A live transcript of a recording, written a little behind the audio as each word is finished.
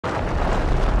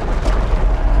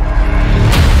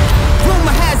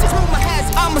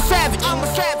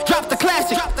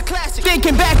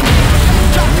thinking back,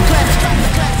 drop the class,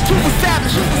 to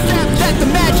establish that the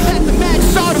magic,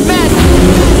 saw the magic,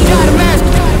 got a mask,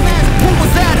 who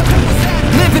was at it,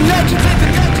 living legend,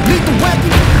 lethal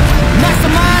weapon,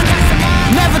 mastermind,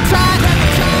 never tired,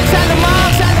 tell them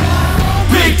all,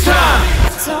 big time.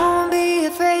 Don't be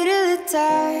afraid of the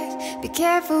dark, be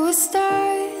careful with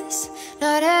stars.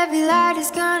 Not every light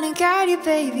is gonna guide you,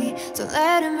 baby. Don't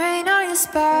let them rain on your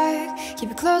spark.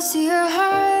 Keep it close to your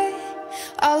heart.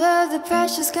 All of the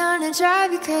pressure's gonna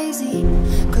drive you crazy,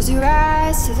 cause you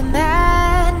rise to the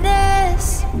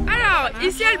madness. Alors,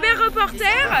 ici Albert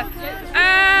reporter.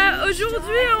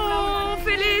 Aujourd'hui on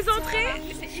fait les entrées.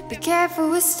 Be careful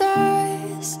with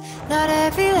stars. Not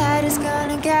every light is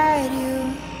gonna guide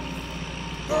you.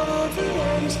 Not every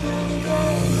light is gonna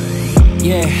guide you.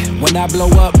 Yeah, when I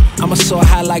blow up, I'ma soar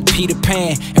high like Peter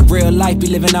Pan. In real life, be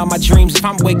living out my dreams. If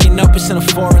I'm waking up, it's in a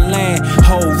foreign land.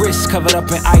 Whole wrist covered up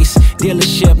in ice.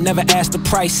 Dealership, never ask the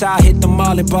price. I hit the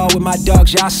molly ball with my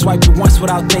dogs. Yeah, I swipe it once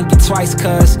without thinking twice.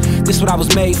 Cause this what I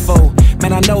was made for.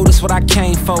 Man, I know this what I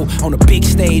came for. On a big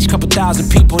stage, couple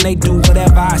thousand people, and they do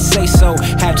whatever I say so.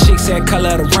 Have chicks that color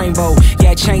of the rainbow.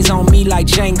 Yeah, chains on me like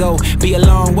Django. Be a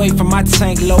long way from my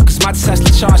tank low, cause my Tesla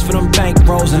charge for them bank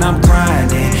rolls. And I'm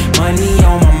grinding, money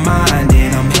on my mind,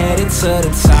 and I'm headed to the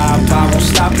top. I won't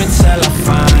stop until I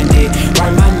find it.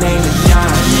 Write my name in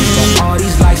diamonds, but all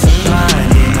these lights are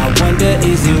blinding. I wonder,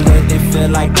 is it worth it? Feel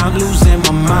like I'm losing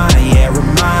my mind. Yeah,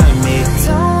 remind me.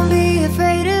 Don't be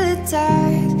afraid of the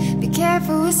dark. Be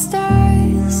careful with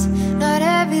stars. Not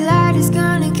every light is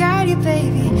gonna guide you,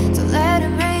 baby. Don't let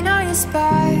them rain on your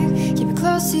spark. Keep it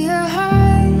close to your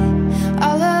heart.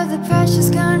 All of the pressure's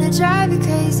gonna drive you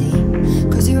crazy,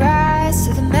 cause you rise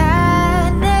to the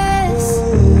madness.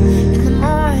 In the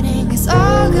morning it's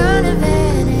all gonna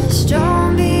vanish.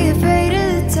 Don't be afraid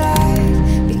of the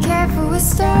dark. Be careful with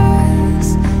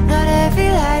stars. Not every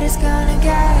light is gonna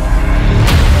guide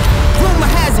you. Rumor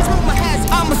has it,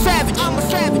 I'm a savage,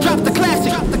 drop the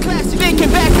classic, thinking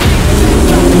back,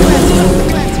 drop the classic,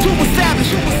 to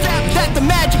establish that the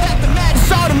magic,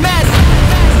 saw the magic,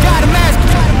 got a mask,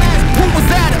 who was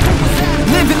at it,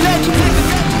 living legend,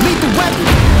 lethal weapon,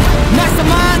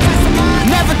 mastermind,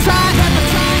 never tired,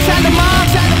 tell them all.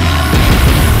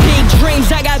 Big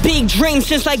dreams, I got big dreams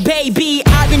since like baby.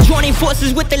 I've been joining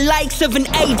forces with the likes of an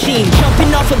A-team.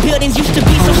 Jumping off of buildings used to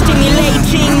be so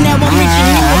stimulating. Now I'm reaching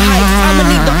new heights, I'ma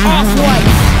leave the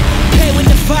off-whites. Play with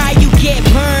the fire, you get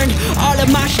burned. All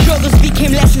of my struggles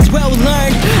became lessons well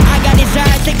learned. I got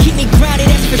desires that keep me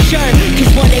grounded, that's for sure.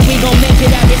 Cause one day we gon' make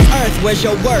it out this earth, where's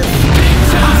your worth?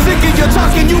 I'm sick of your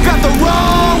talking, you got the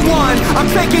wrong one. I'm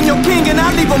taking your king and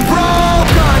I leave him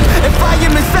broken. If I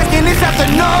am in second, it's after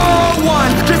no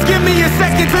one. Just give me a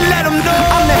second to let them know.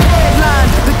 I'm the headline,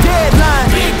 the deadline.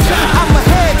 I'm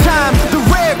ahead time, the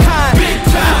rare kind.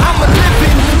 I'm a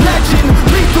living legend,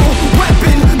 lethal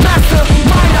weapon,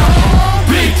 mastermind.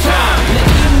 Big time.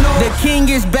 The king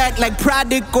is back like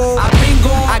prodigal.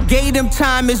 I gave him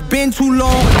time, it's been too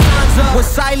long. Was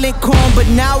silent calm, but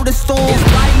now the storm.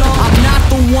 I'm not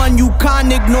the one you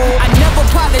can't ignore. I never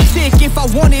politic, if I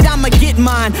want it, I'ma get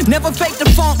mine. Never fake the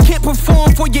funk, can't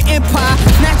perform for your empire.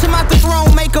 Snatch him out the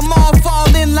throne, make them all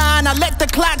fall in line. I let the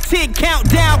clock tick, count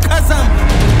down, cause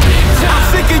I'm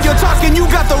sick of your talking, you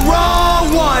got the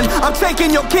wrong one. I'm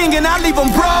taking your king and I leave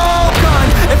him broken.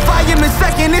 If I am in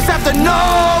second, it's after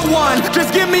no one.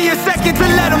 Just give me a second to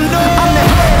let them know. I'm the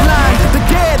headline, the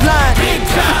deadline.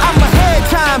 I'm ahead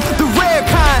time, the rare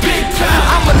kind.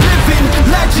 I'm a living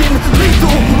legend,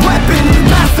 lethal weapon,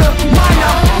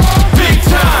 mastermind. Big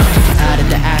time. Out of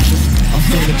the ashes, a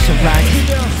phoenix arises.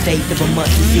 Faith of a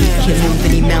mustard seed can move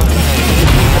any mountain. The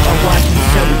beat of a watching,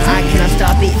 so I cannot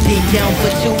stop it. Been down for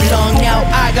too long, now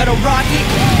I gotta rock it.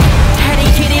 Had to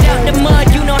get it out the mud,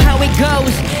 you know how it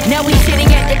goes. Now we sitting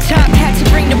at the top, had to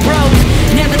bring the bros.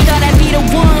 Never thought I'd be the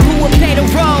one who would play the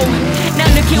role. Now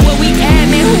look at where we at,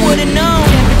 man, who would've known?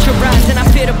 Temperature rising, I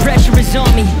feel the pressure is on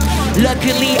me.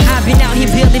 Luckily, I've been out here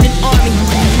building an army.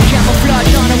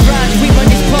 Camouflage on a rise, we run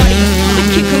this party. We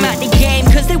kick them out the game,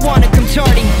 cause they wanna come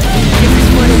tardy. Difference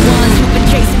for the ones who've been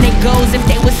chasing their goals. If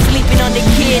they was sleeping on the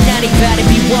kid, now they gotta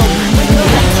be woke.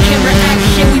 Lights, camera,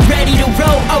 action, we ready to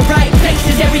roll. Alright,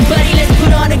 faces, everybody, let's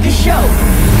put on a good show.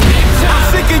 I'm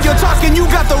sick of your talking, you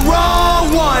got the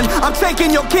wrong one. I'm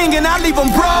taking your king and I leave him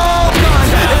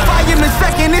broken.